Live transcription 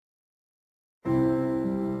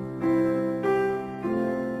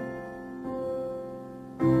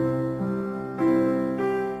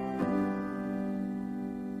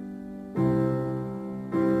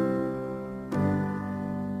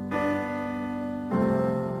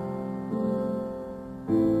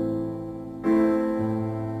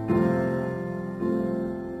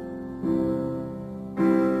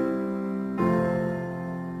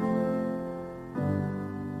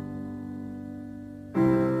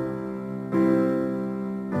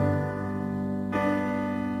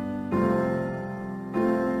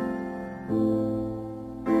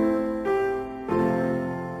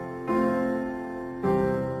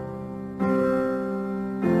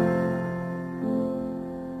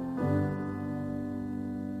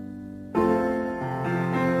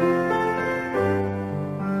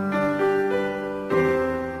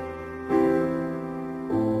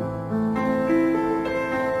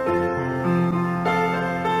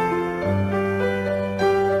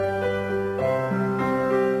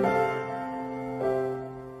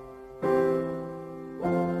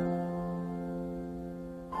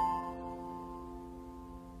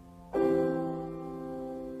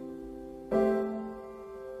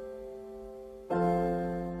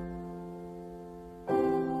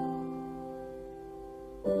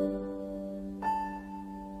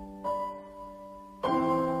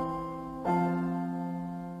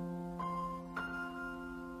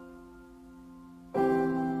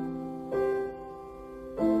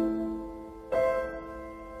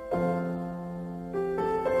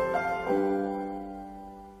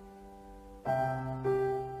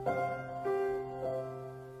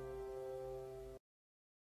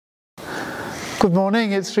Good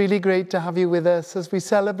morning. It's really great to have you with us as we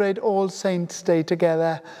celebrate All Saints' Day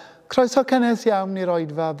together. Croeso cynnes iawn i'r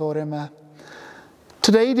oedfa bore yma.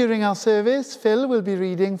 Today, during our service, Phil will be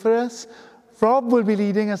reading for us, Rob will be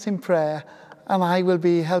leading us in prayer, and I will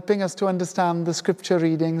be helping us to understand the scripture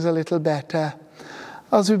readings a little better.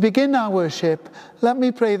 As we begin our worship, let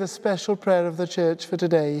me pray the special prayer of the Church for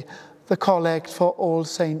today, the Collect for All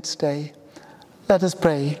Saints' Day. Let us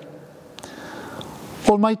pray.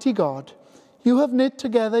 Almighty God, you have knit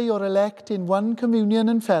together your elect in one communion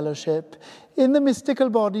and fellowship in the mystical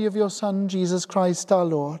body of your Son, Jesus Christ our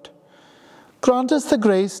Lord. Grant us the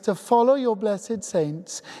grace to follow your blessed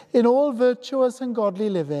saints in all virtuous and godly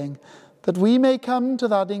living, that we may come to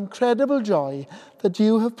that incredible joy that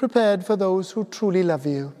you have prepared for those who truly love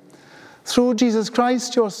you. Through Jesus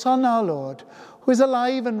Christ, your Son, our Lord, who is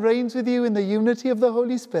alive and reigns with you in the unity of the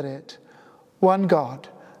Holy Spirit, one God,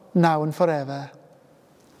 now and forever.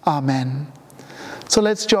 Amen. So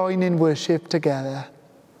let's join in worship together.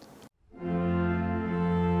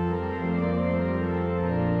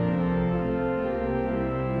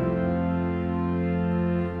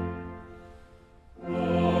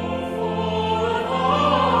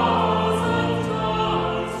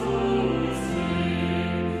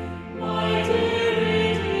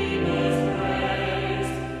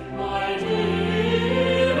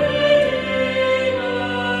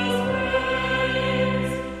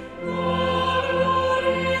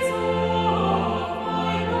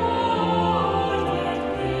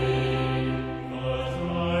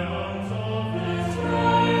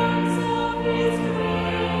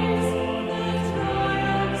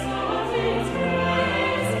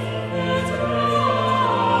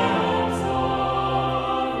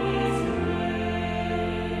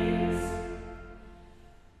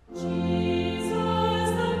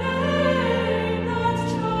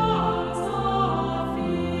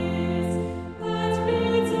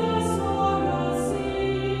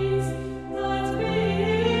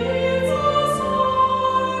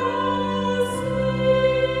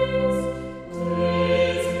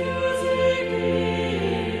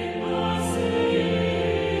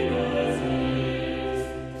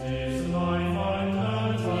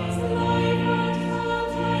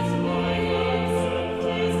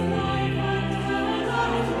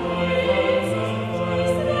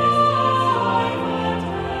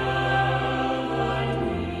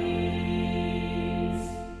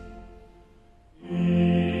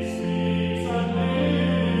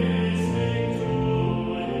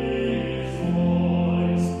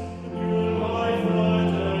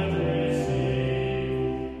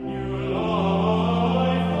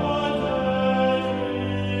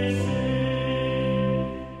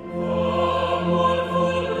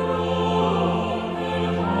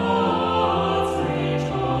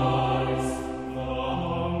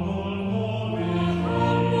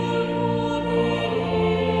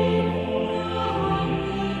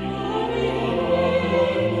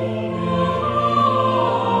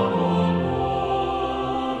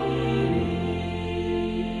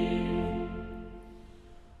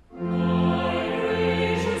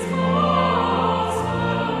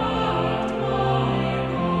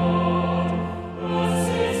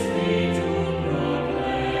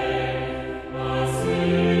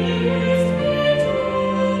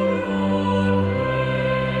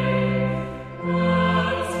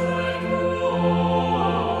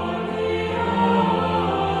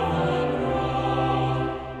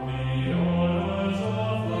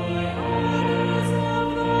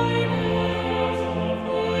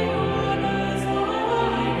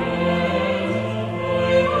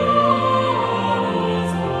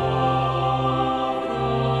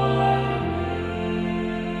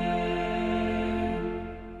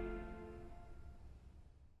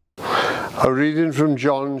 A reading from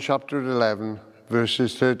John chapter 11,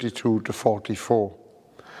 verses 32 to 44.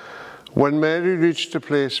 When Mary reached the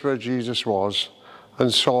place where Jesus was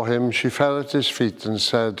and saw him, she fell at his feet and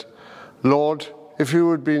said, "Lord, if you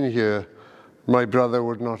had been here, my brother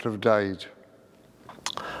would not have died."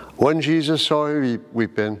 When Jesus saw her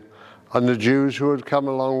weeping, and the Jews who had come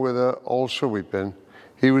along with her also weeping,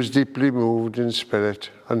 he was deeply moved in spirit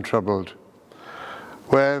and troubled.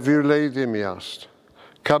 "Where have you laid him?" he asked.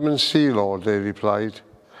 "Come and see, Lord," they replied.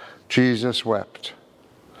 Jesus wept.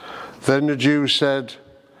 Then the Jews said,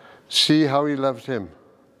 "See how he loved him."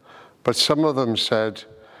 But some of them said,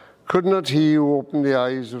 "Could not he who opened the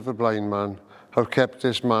eyes of the blind man have kept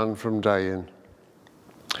this man from dying?"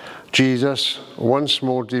 Jesus, once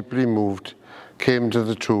more deeply moved, came to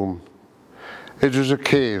the tomb. It was a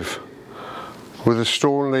cave with a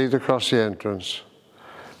stone laid across the entrance.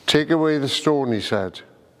 "Take away the stone," he said.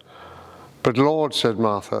 "But Lord," said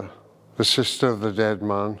Martha, the sister of the dead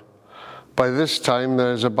man. By this time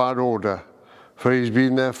there is a bad odor, for he's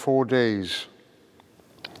been there 4 days.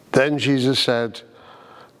 Then Jesus said,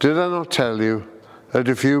 Did I not tell you that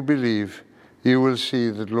if you believe, you will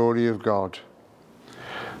see the glory of God?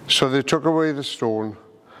 So they took away the stone.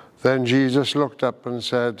 Then Jesus looked up and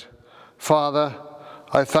said, Father,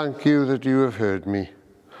 I thank you that you have heard me.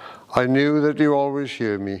 I knew that you always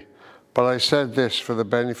hear me, but I said this for the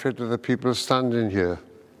benefit of the people standing here,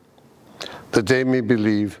 that they may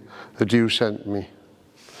believe that you sent me.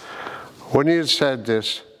 When he had said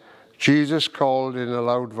this, Jesus called in a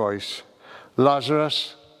loud voice,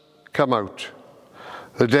 Lazarus, come out.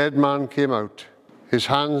 The dead man came out, his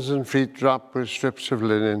hands and feet wrapped with strips of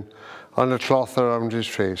linen and a cloth around his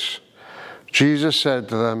face. Jesus said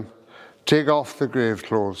to them, Take off the grave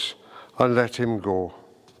clothes and let him go.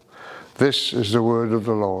 This is the word of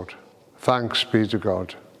the Lord. Thanks be to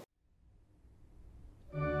God.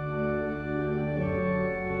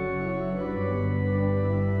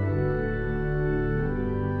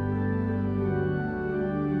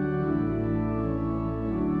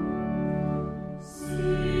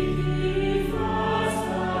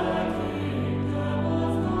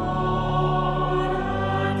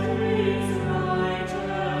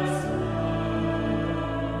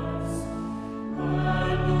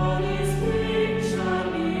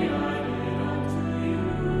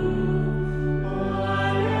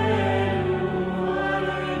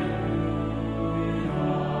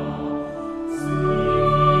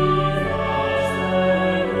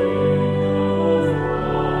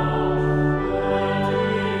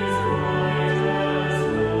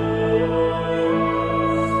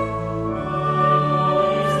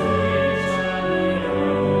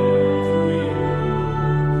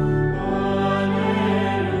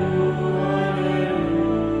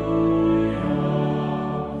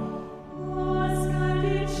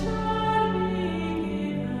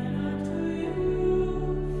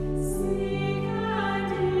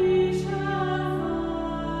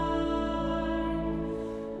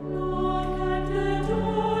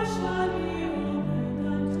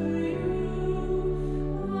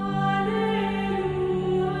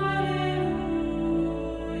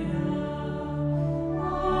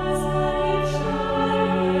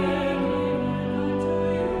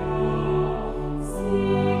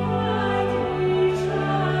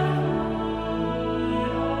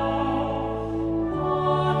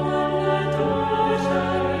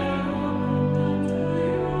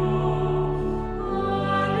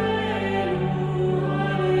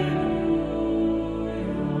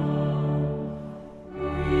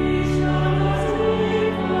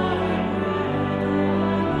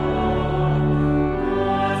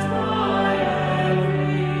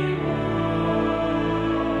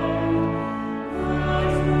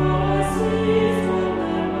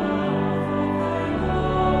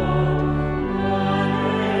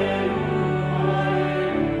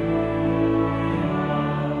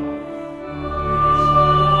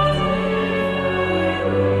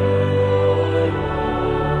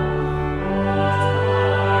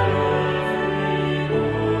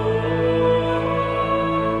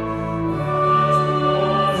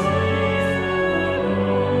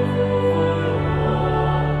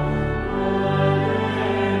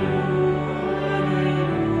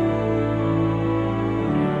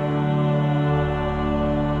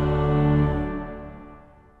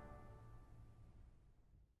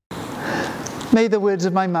 May the words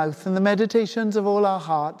of my mouth and the meditations of all our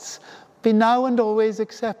hearts be now and always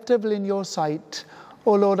acceptable in your sight,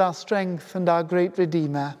 O Lord, our strength and our great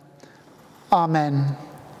Redeemer. Amen.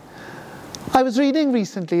 I was reading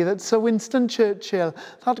recently that Sir Winston Churchill,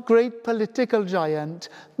 that great political giant,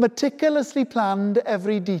 meticulously planned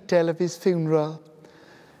every detail of his funeral.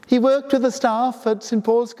 He worked with the staff at St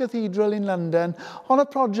Paul's Cathedral in London on a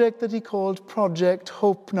project that he called Project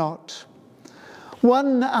Hope Not.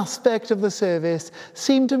 One aspect of the service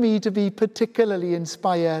seemed to me to be particularly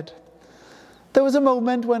inspired. There was a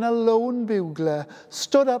moment when a lone bugler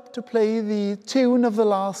stood up to play the tune of the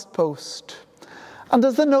last post. And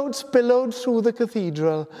as the notes billowed through the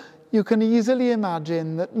cathedral, you can easily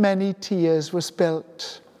imagine that many tears were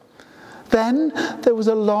spilt. Then there was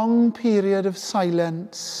a long period of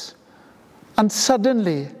silence. And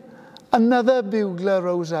suddenly, another bugler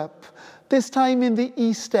rose up, this time in the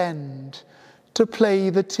East End, to play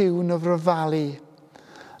the tune of Reveille.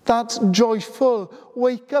 That joyful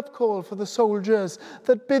wake-up call for the soldiers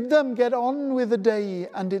that bid them get on with the day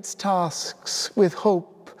and its tasks with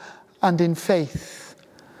hope and in faith.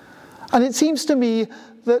 And it seems to me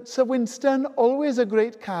that Sir Winston, always a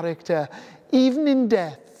great character, even in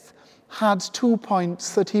death, had 2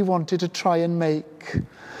 points that he wanted to try and make.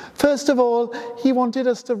 First of all, he wanted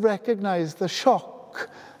us to recognize the shock,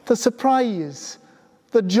 the surprise,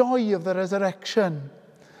 the joy of the resurrection.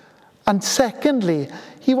 And secondly,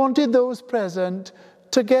 he wanted those present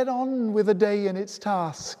to get on with the day and its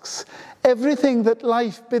tasks, everything that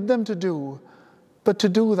life bid them to do, but to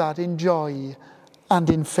do that in joy and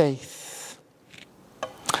in faith.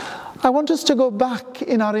 I want us to go back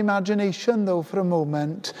in our imagination, though, for a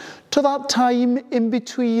moment, to that time in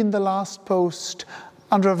between the last post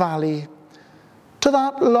and Reveille, to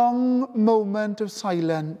that long moment of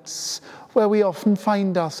silence where we often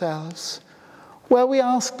find ourselves, where we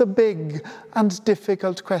ask the big and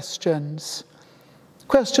difficult questions.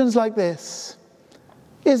 Questions like this: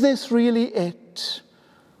 is this really it?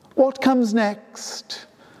 What comes next?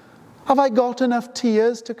 Have I got enough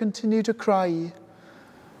tears to continue to cry?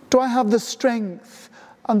 Do I have the strength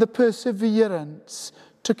and the perseverance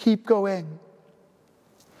to keep going?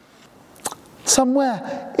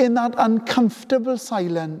 Somewhere in that uncomfortable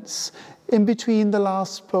silence in between the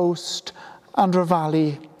last post and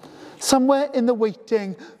Reveille, somewhere in the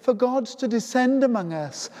waiting for God to descend among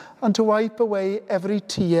us and to wipe away every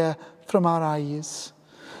tear from our eyes,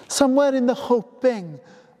 somewhere in the hoping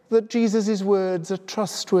that Jesus' words are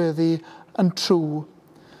trustworthy and true,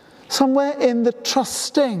 somewhere in the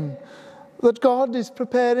trusting that God is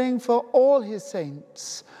preparing for all his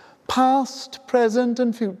saints, past, present,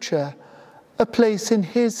 and future, a place in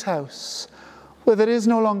his house where there is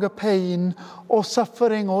no longer pain or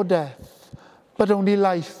suffering or death, but only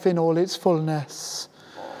life in all its fullness.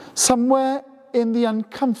 Somewhere in the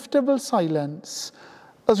uncomfortable silence,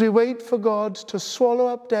 as we wait for God to swallow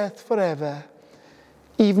up death forever,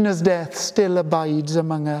 even as death still abides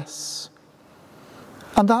among us.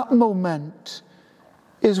 And that moment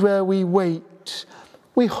is where we wait,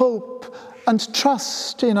 we hope and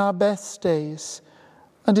trust in our best days,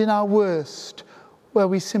 and in our worst, where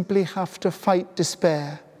we simply have to fight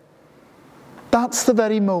despair. That's the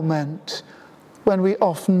very moment when we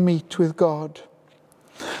often meet with God.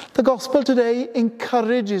 The gospel today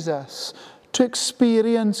encourages us to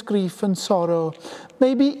experience grief and sorrow,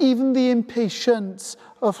 maybe even the impatience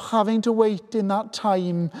of having to wait in that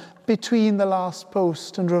time between the last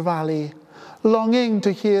post and Reveille, longing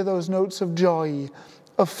to hear those notes of joy,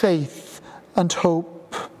 of faith and hope.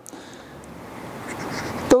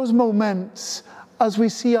 Those moments as we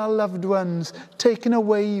see our loved ones taken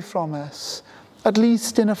away from us, at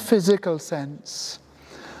least in a physical sense.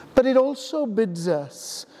 But it also bids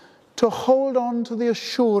us to hold on to the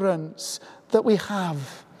assurance that we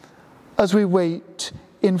have as we wait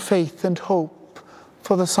in faith and hope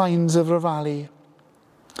for the signs of Reveille.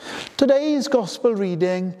 Today's gospel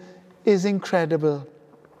reading is incredible.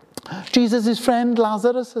 Jesus' friend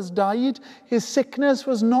Lazarus has died. His sickness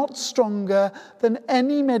was not stronger than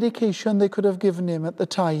any medication they could have given him at the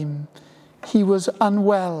time. He was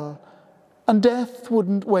unwell, and death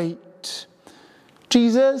wouldn't wait.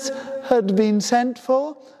 Jesus had been sent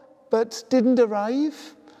for, but didn't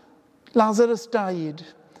arrive. Lazarus died.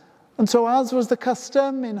 And so, as was the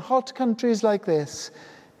custom in hot countries like this,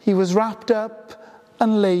 he was wrapped up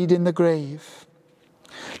and laid in the grave.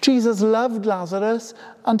 Jesus loved Lazarus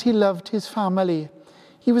and he loved his family.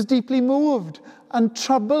 He was deeply moved and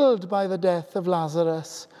troubled by the death of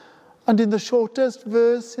Lazarus. And in the shortest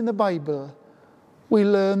verse in the Bible, we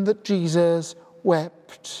learn that Jesus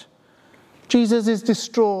wept. Jesus is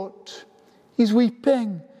distraught. He's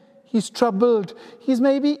weeping. He's troubled. He's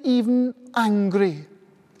maybe even angry.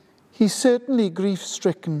 He's certainly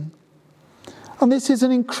grief-stricken. And this is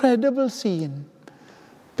an incredible scene,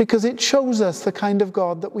 because it shows us the kind of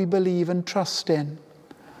God that we believe and trust in.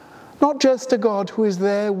 Not just a God who is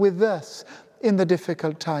there with us in the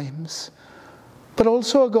difficult times, but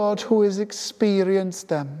also a God who has experienced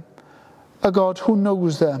them, a God who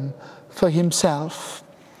knows them for himself.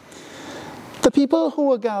 The people who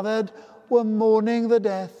were gathered were mourning the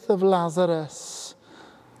death of Lazarus,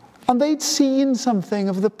 and they'd seen something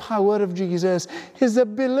of the power of Jesus, his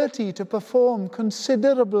ability to perform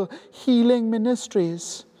considerable healing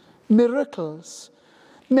ministries, miracles.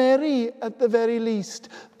 Mary, at the very least,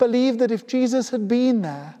 believed that if Jesus had been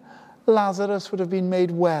there, Lazarus would have been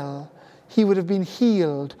made well. He would have been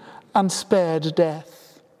healed and spared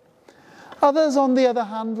death. Others, on the other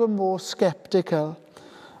hand, were more skeptical.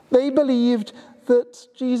 They believed that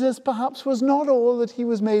Jesus perhaps was not all that he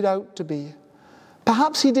was made out to be.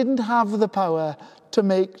 Perhaps he didn't have the power to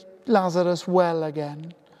make Lazarus well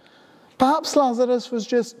again. Perhaps Lazarus was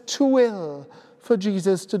just too ill for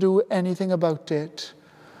Jesus to do anything about it.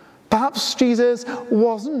 Perhaps Jesus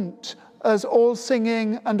wasn't as all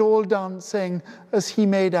singing and all dancing as he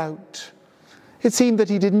made out. It seemed that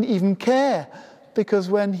he didn't even care, because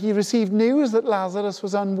when he received news that Lazarus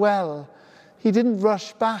was unwell, he didn't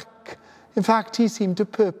rush back. In fact, he seemed to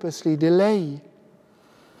purposely delay.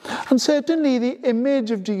 And certainly the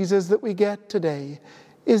image of Jesus that we get today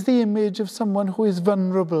is the image of someone who is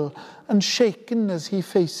vulnerable and shaken as he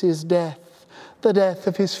faces death, the death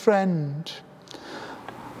of his friend.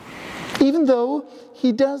 Even though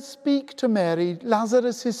he does speak to Mary,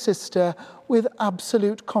 Lazarus' sister, with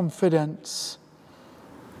absolute confidence.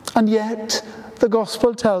 And yet, the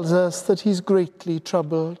gospel tells us that he's greatly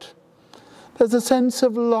troubled. There's a sense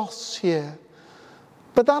of loss here.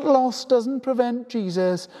 But that loss doesn't prevent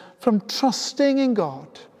Jesus from trusting in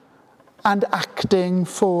God and acting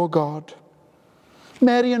for God.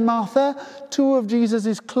 Mary and Martha, two of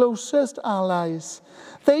Jesus' closest allies,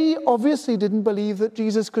 they obviously didn't believe that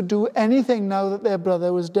Jesus could do anything now that their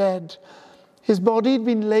brother was dead. His body had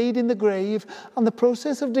been laid in the grave, and the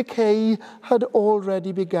process of decay had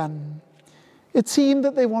already begun. It seemed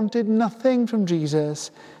that they wanted nothing from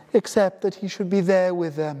Jesus except that he should be there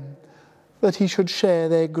with them, that he should share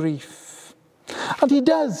their grief. And he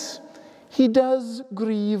does. He does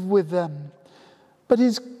grieve with them. But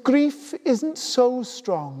his grief isn't so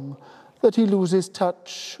strong that he loses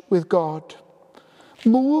touch with God.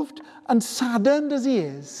 Moved and saddened as he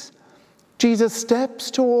is, Jesus steps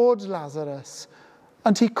towards Lazarus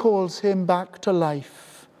and he calls him back to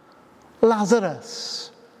life. Lazarus,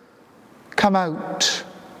 come out.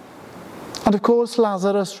 And of course,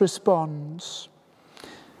 Lazarus responds.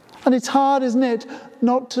 And it's hard, isn't it,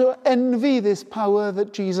 not to envy this power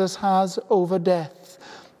that Jesus has over death,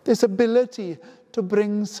 this ability to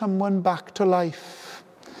bring someone back to life.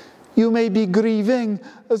 You may be grieving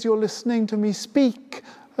as you're listening to me speak,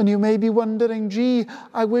 and you may be wondering, gee,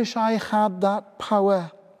 I wish I had that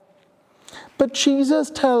power. But Jesus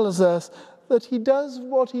tells us that he does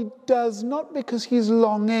what he does not because he's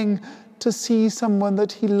longing to see someone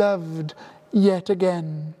that he loved yet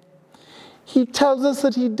again. He tells us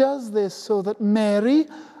that he does this so that Mary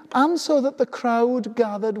and so that the crowd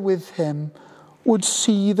gathered with him would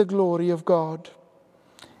see the glory of God.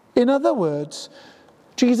 In other words,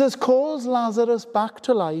 Jesus calls Lazarus back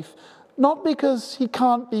to life not because he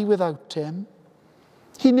can't be without him.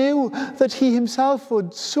 He knew that he himself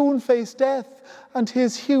would soon face death and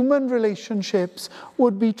his human relationships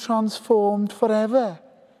would be transformed forever.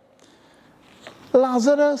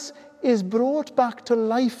 Lazarus is brought back to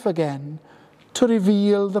life again to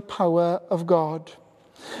reveal the power of God.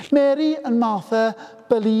 Mary and Martha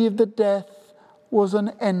believed that death was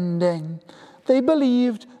an ending. They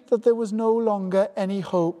believed that there was no longer any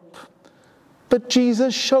hope. But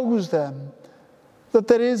Jesus shows them that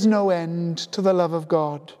there is no end to the love of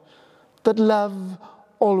God, that love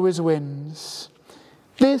always wins.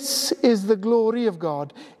 This is the glory of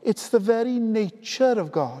God. It's the very nature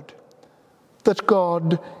of God, that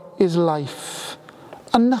God is life.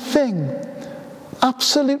 And nothing,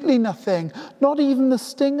 absolutely nothing, not even the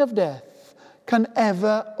sting of death, can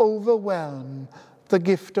ever overwhelm the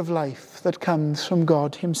gift of life that comes from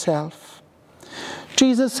God himself.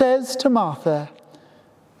 Jesus says to Martha,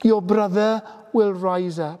 your brother will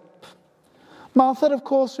rise up. Martha, of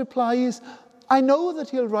course, replies, I know that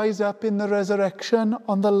he'll rise up in the resurrection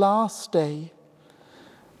on the last day.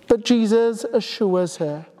 But Jesus assures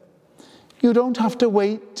her, you don't have to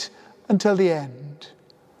wait until the end.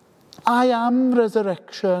 I am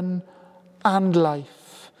resurrection and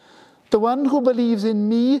life. The one who believes in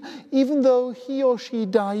me, even though he or she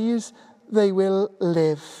dies, they will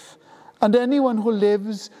live. And anyone who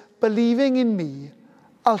lives believing in me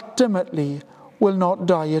ultimately will not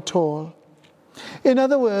die at all. In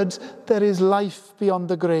other words, there is life beyond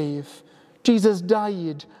the grave. Jesus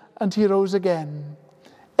died and he rose again.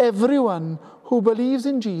 Everyone who believes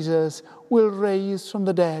in Jesus will raise from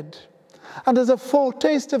the dead. And as a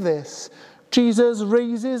foretaste of this, Jesus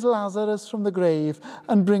raises Lazarus from the grave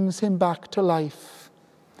and brings him back to life.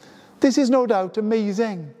 This is no doubt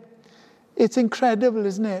amazing. It's incredible,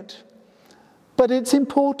 isn't it? But it's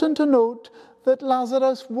important to note that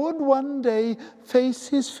Lazarus would one day face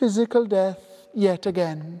his physical death yet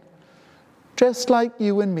again, just like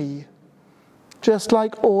you and me, just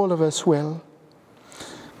like all of us will.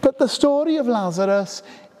 But the story of Lazarus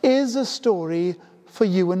is a story for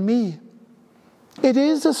you and me. It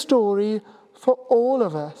is a story for all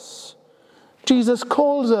of us. Jesus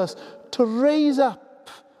calls us to raise up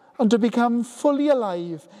and to become fully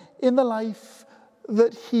alive in the life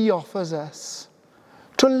that he offers us.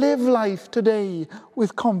 To live life today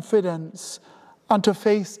with confidence and to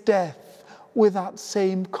face death with that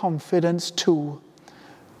same confidence too.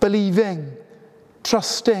 believing,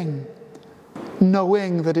 trusting,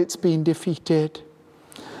 knowing that it's been defeated.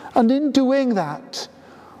 And in doing that,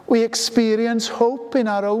 we experience hope in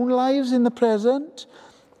our own lives in the present,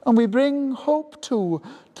 and we bring hope to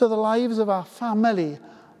the lives of our family,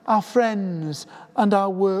 our friends, and our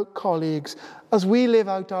work colleagues as we live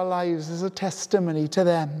out our lives as a testimony to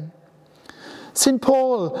them. St.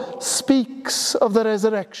 Paul speaks of the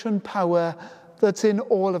resurrection power that's in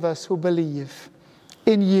all of us who believe,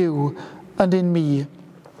 in you and in me.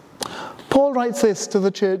 Paul writes this to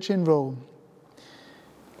the church in Rome.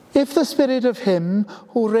 If the spirit of him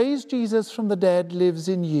who raised Jesus from the dead lives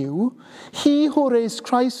in you, he who raised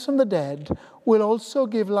Christ from the dead will also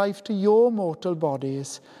give life to your mortal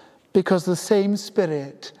bodies, because the same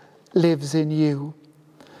Spirit lives in you.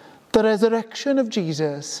 The resurrection of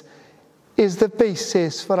Jesus is the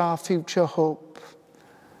basis for our future hope,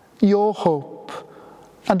 your hope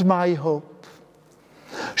and my hope.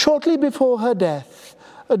 Shortly before her death,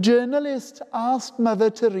 a journalist asked Mother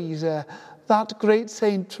Teresa, that great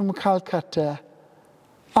saint from Calcutta,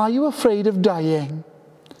 "Are you afraid of dying?"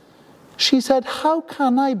 She said, "How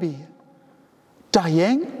can I be?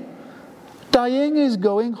 Dying? Dying is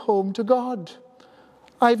going home to God.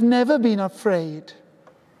 I've never been afraid.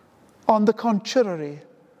 On the contrary,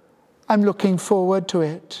 I'm looking forward to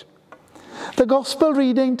it." The gospel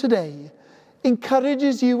reading today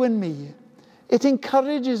encourages you and me. It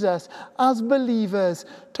encourages us as believers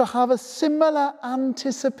to have a similar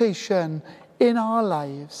anticipation in our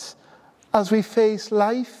lives as we face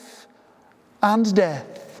life and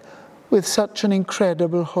death with such an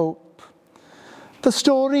incredible hope. The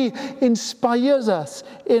story inspires us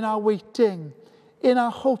in our waiting, in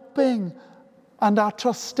our hoping and our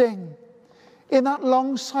trusting, in that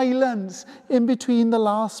long silence in between the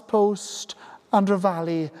last post and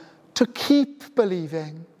reveille, to keep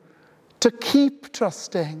believing, to keep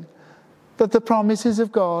trusting that the promises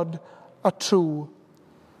of God are true.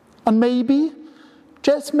 And maybe,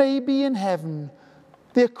 just maybe in heaven,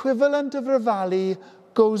 the equivalent of reveille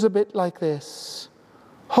goes a bit like this.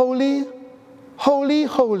 Holy, holy,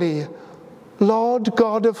 holy, Lord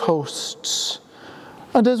God of hosts.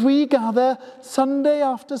 And as we gather Sunday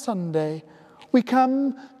after Sunday, we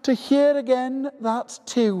come to hear again that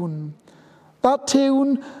tune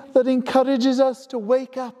that encourages us to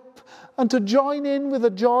wake up and to join in with the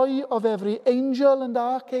joy of every angel and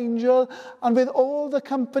archangel and with all the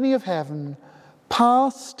company of heaven,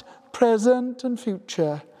 past, present and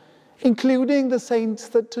future, including the saints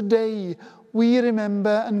that today we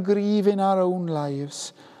remember and grieve in our own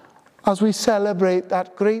lives, as we celebrate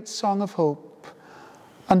that great song of hope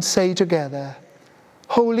and say together,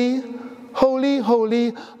 Holy, holy,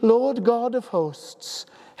 holy, Lord God of hosts,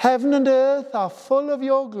 heaven and earth are full of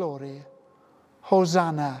your glory.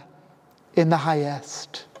 Hosanna in the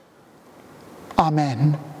highest.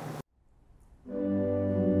 Amen.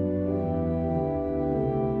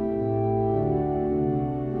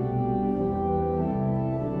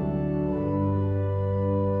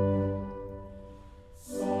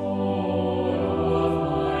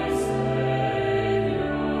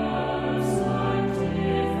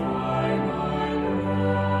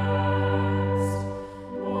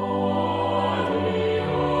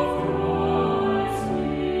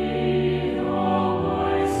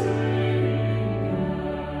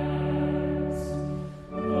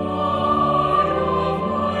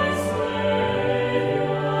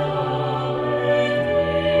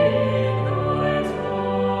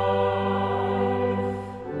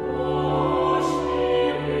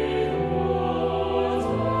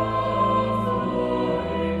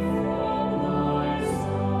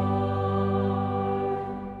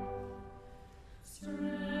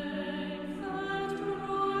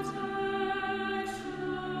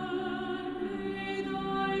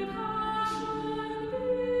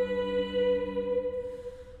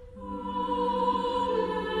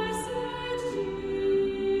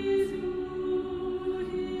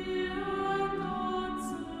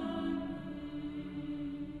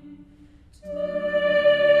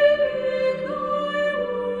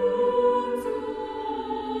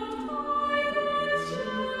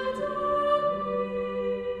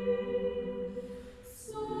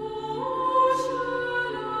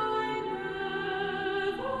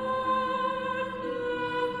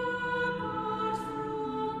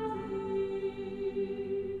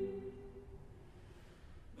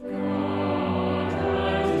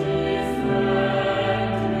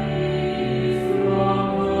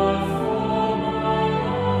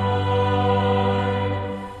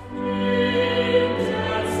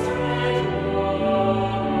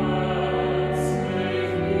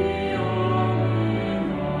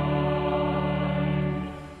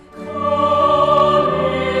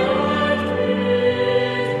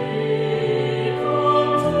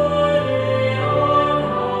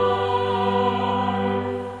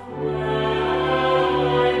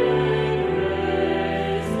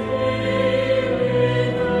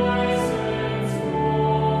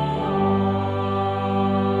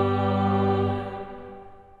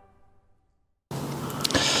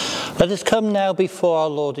 Let us come now before our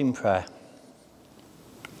Lord in prayer.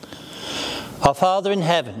 Our Father in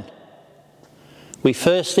heaven, we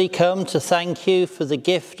firstly come to thank you for the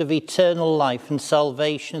gift of eternal life and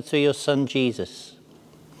salvation through your Son Jesus.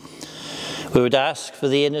 We would ask for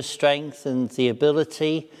the inner strength and the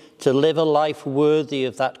ability to live a life worthy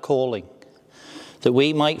of that calling, that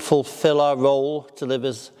we might fulfill our role to live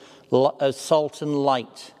as salt and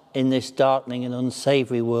light in this darkening and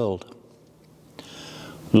unsavoury world.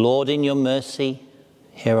 Lord, in your mercy,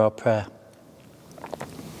 hear our prayer.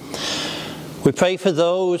 We pray for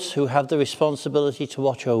those who have the responsibility to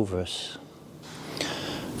watch over us,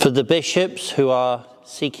 for the bishops who are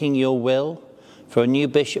seeking your will, for a new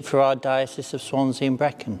bishop for our Diocese of Swansea and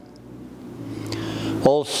Brecon.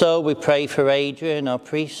 Also, we pray for Adrian, our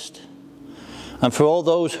priest, and for all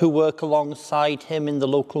those who work alongside him in the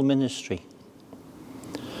local ministry.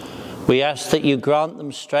 We ask that you grant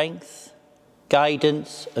them strength,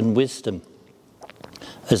 guidance and wisdom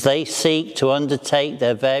as they seek to undertake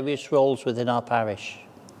their various roles within our parish.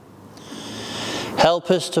 Help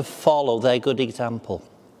us to follow their good example,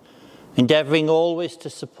 endeavouring always to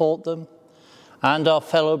support them and our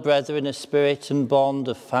fellow brethren in a spirit and bond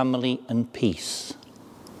of family and peace.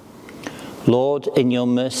 Lord, in your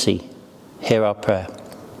mercy, hear our prayer.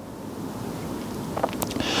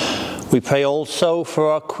 We pray also for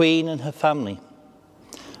our Queen and her family,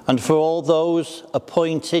 and for all those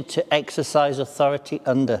appointed to exercise authority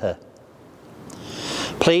under her.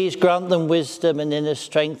 Please grant them wisdom and inner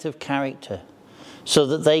strength of character, so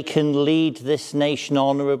that they can lead this nation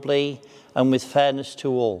honourably and with fairness to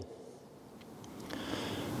all.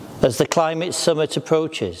 As the climate summit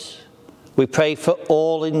approaches, we pray for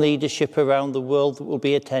all in leadership around the world that will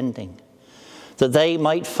be attending, that they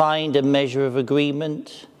might find a measure of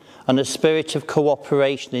agreement and a spirit of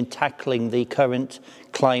cooperation in tackling the current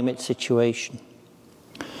climate situation.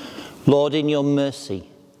 Lord, in your mercy,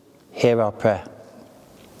 hear our prayer.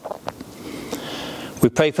 We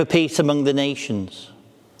pray for peace among the nations,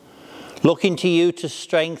 looking to you to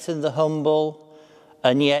strengthen the humble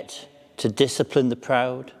and yet to discipline the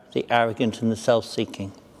proud, the arrogant and the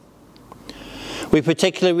self-seeking. We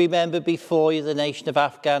particularly remember before you the nation of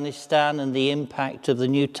Afghanistan and the impact of the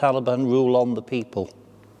new Taliban rule on the people.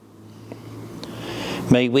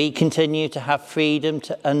 May we continue to have freedom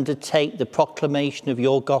to undertake the proclamation of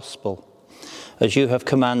your gospel as you have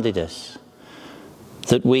commanded us,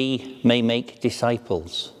 that we may make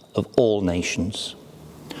disciples of all nations.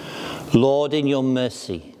 Lord, in your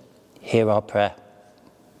mercy, hear our prayer.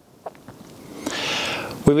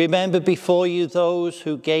 We remember before you those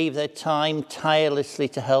who gave their time tirelessly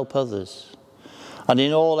to help others and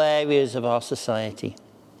in all areas of our society.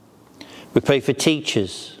 We pray for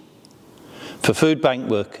teachers, for food bank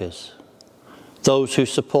workers, those who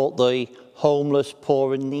support the homeless,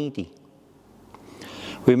 poor and needy.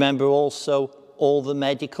 Remember also all the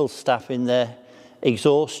medical staff in their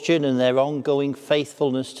exhaustion and their ongoing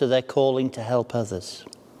faithfulness to their calling to help others.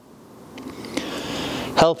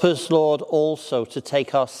 Help us, Lord, also to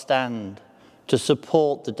take our stand to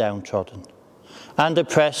support the downtrodden and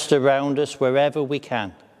oppressed around us wherever we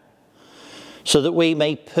can, so that we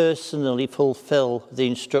may personally fulfill the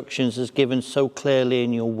instructions as given so clearly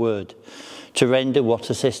in your word to render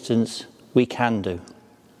what assistance we can do.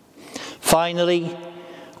 Finally,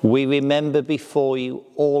 we remember before you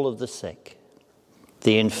all of the sick,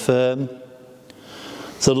 the infirm,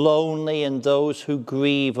 the lonely and those who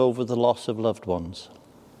grieve over the loss of loved ones.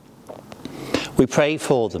 We pray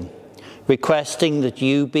for them, requesting that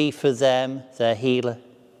you be for them their healer,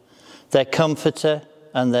 their comforter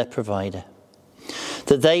and their provider,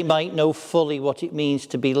 that they might know fully what it means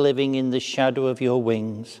to be living in the shadow of your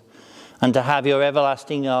wings and to have your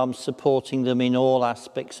everlasting arms supporting them in all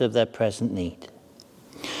aspects of their present need.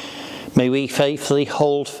 May we faithfully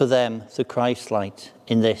hold for them the Christ light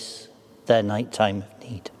in this, their night time of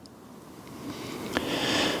need.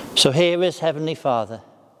 So hear us, Heavenly Father,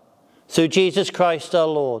 through Jesus Christ our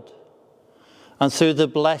Lord, and through the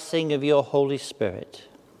blessing of your Holy Spirit.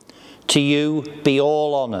 To you be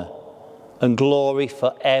all honour and glory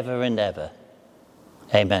forever and ever.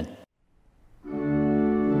 Amen.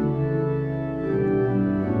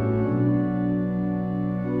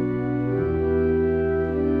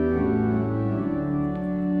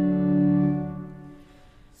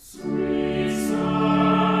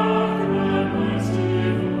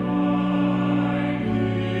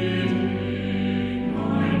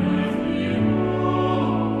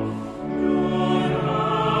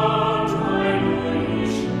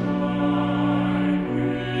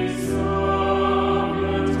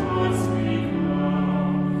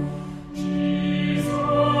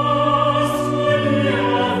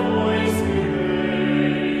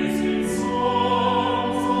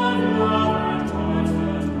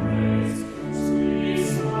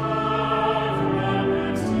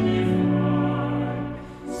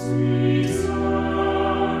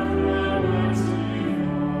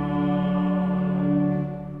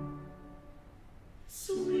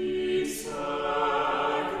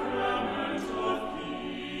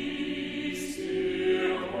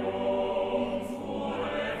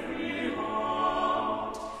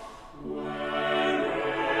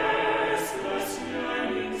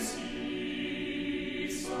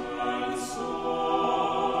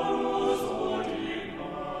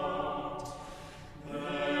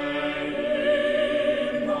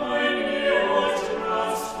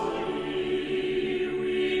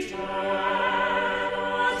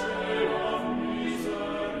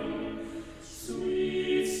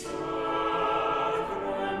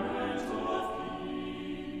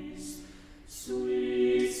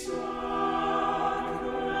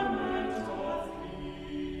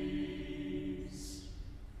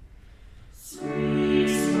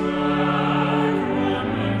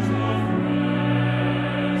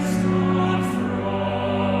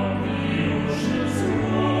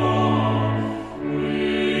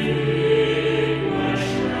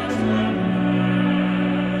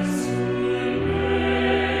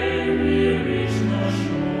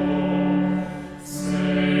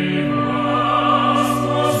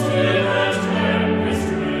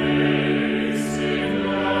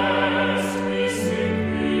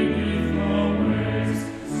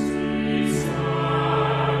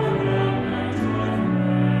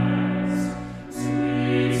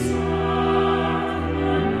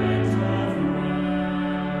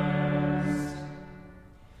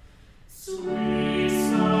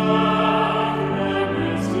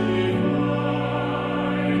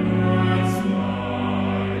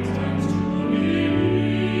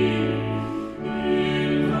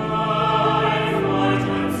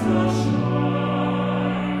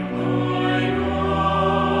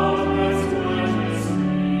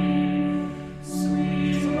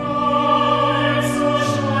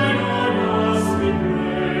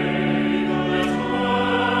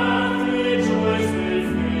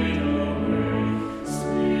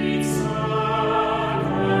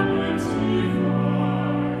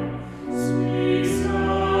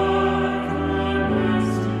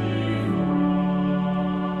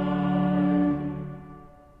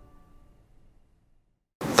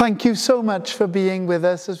 Thank you so much for being with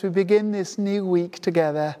us as we begin this new week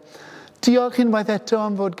together. Diolch unwaith eto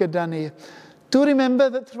am fod gyda ni. Do remember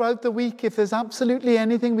that throughout the week, if there's absolutely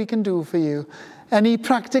anything we can do for you, any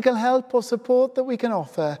practical help or support that we can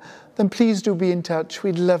offer, then please do be in touch.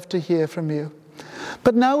 We'd love to hear from you.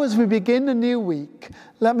 But now as we begin a new week,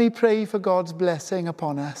 let me pray for God's blessing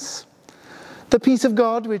upon us. The peace of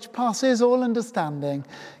God, which passes all understanding,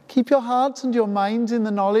 keep your hearts and your minds in the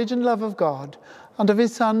knowledge and love of God and of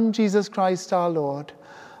his Son, Jesus Christ our Lord.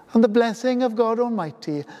 And the blessing of God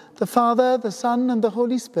Almighty, the Father, the Son, and the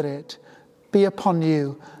Holy Spirit, be upon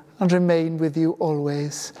you and remain with you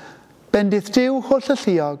always. Bendith Duw holl y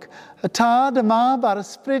lluog, y tad, y mab a'r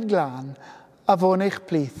ysbryd glân, a fo'n eich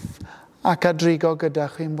plith, ac a drigo gyda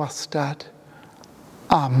chi'n wastad.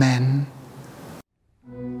 Amen.